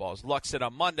throwing footballs. Luck said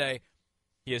on Monday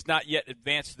he has not yet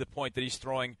advanced to the point that he's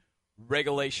throwing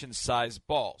regulation-sized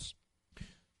balls.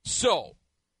 So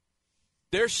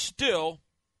there's still,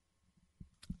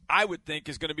 I would think,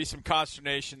 is going to be some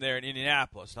consternation there in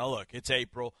Indianapolis. Now, look, it's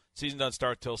April. Season doesn't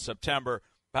start till September.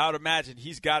 But I would imagine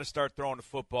he's got to start throwing the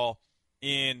football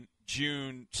in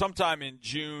June, sometime in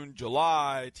June,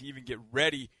 July, to even get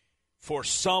ready for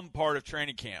some part of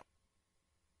training camp.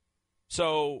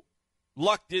 So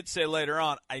Luck did say later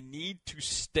on, I need to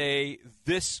stay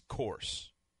this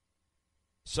course.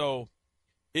 So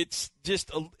it's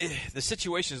just the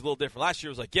situation is a little different. Last year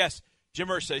it was like, yes, Jim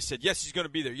Irsay said, yes, he's going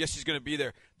to be there. Yes, he's going to be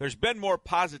there. There's been more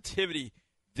positivity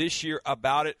this year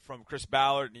about it from Chris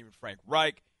Ballard and even Frank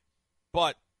Reich.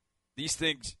 But these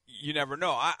things, you never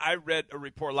know. I read a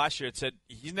report last year that said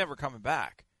he's never coming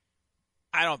back.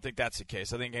 I don't think that's the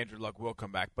case. I think Andrew Luck will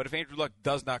come back. But if Andrew Luck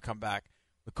does not come back,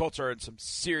 the Colts are in some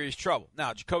serious trouble.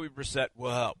 Now, Jacoby Brissett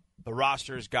will help. The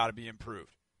roster has got to be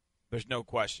improved. There's no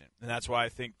question. And that's why I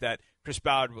think that Chris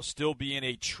Ballard will still be in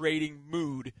a trading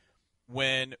mood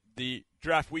when the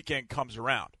draft weekend comes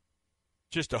around.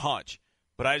 Just a hunch.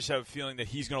 But I just have a feeling that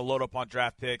he's going to load up on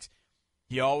draft picks.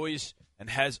 He always and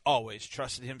has always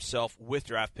trusted himself with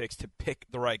draft picks to pick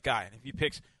the right guy. And if he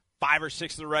picks 5 or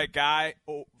 6 of the right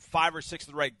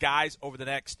guys over the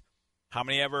next how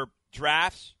many ever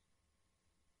drafts,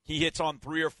 he hits on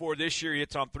 3 or 4 this year, he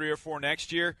hits on 3 or 4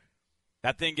 next year,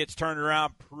 that thing gets turned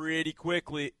around pretty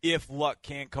quickly if Luck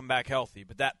can come back healthy.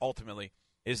 But that ultimately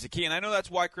is the key. And I know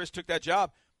that's why Chris took that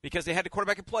job, because they had the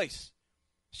quarterback in place.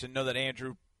 Should know that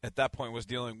Andrew at that point was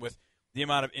dealing with the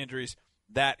amount of injuries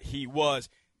that he was.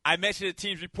 I mentioned the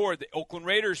team's report. The Oakland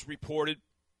Raiders reported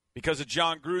because of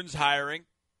John Gruden's hiring,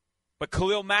 but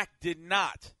Khalil Mack did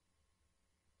not.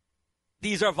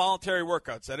 These are voluntary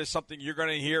workouts. That is something you're going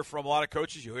to hear from a lot of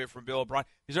coaches. You'll hear from Bill O'Brien.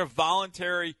 These are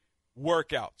voluntary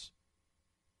workouts.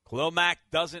 Khalil Mack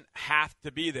doesn't have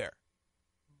to be there.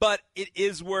 But it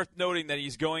is worth noting that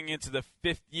he's going into the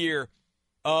 5th year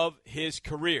of his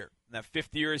career. And that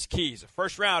 5th year is key. He's a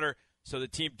first-rounder, so the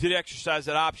team did exercise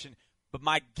that option. But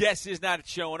my guess is not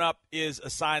showing up is a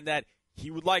sign that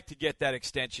he would like to get that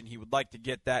extension. He would like to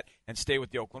get that and stay with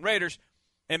the Oakland Raiders.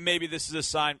 And maybe this is a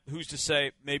sign, who's to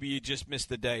say, maybe he just missed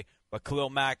the day. But Khalil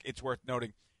Mack, it's worth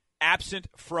noting, absent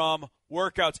from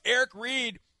workouts. Eric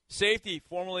Reed, safety,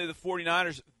 formerly of the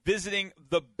 49ers, visiting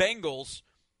the Bengals.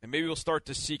 And maybe we'll start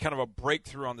to see kind of a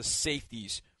breakthrough on the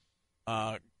safeties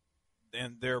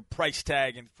and their price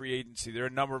tag and free agency. There are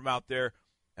a number of them out there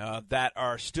that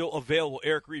are still available.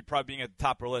 Eric Reed probably being at the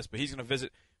top of our list, but he's going to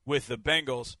visit with the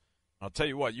Bengals. I'll tell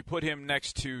you what, you put him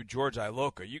next to George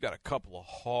Iloka, you got a couple of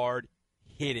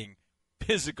hard-hitting,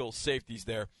 physical safeties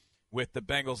there with the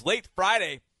Bengals. Late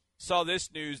Friday, saw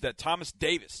this news that Thomas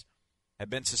Davis had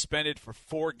been suspended for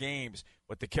 4 games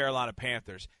with the Carolina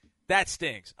Panthers. That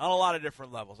stings on a lot of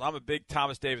different levels. I'm a big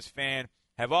Thomas Davis fan,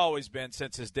 have always been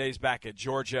since his days back at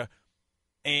Georgia,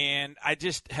 and I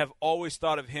just have always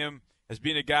thought of him as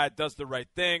being a guy that does the right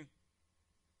thing.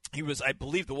 He was, I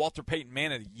believe, the Walter Payton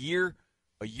Man of the Year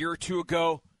a year or 2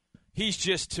 ago. He's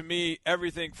just, to me,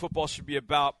 everything football should be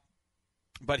about,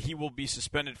 but he will be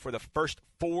suspended for the first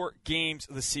 4 games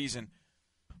of the season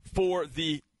for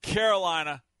the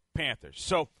Carolina Panthers.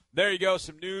 So there you go,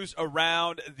 some news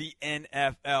around the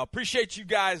NFL. Appreciate you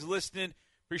guys listening.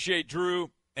 Appreciate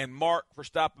Drew and Mark for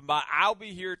stopping by. I'll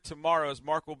be here tomorrow as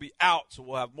Mark will be out, so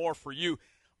we'll have more for you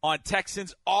on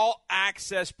Texans All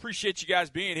Access. Appreciate you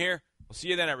guys being here. We'll see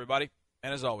you then, everybody.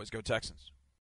 And as always, go Texans.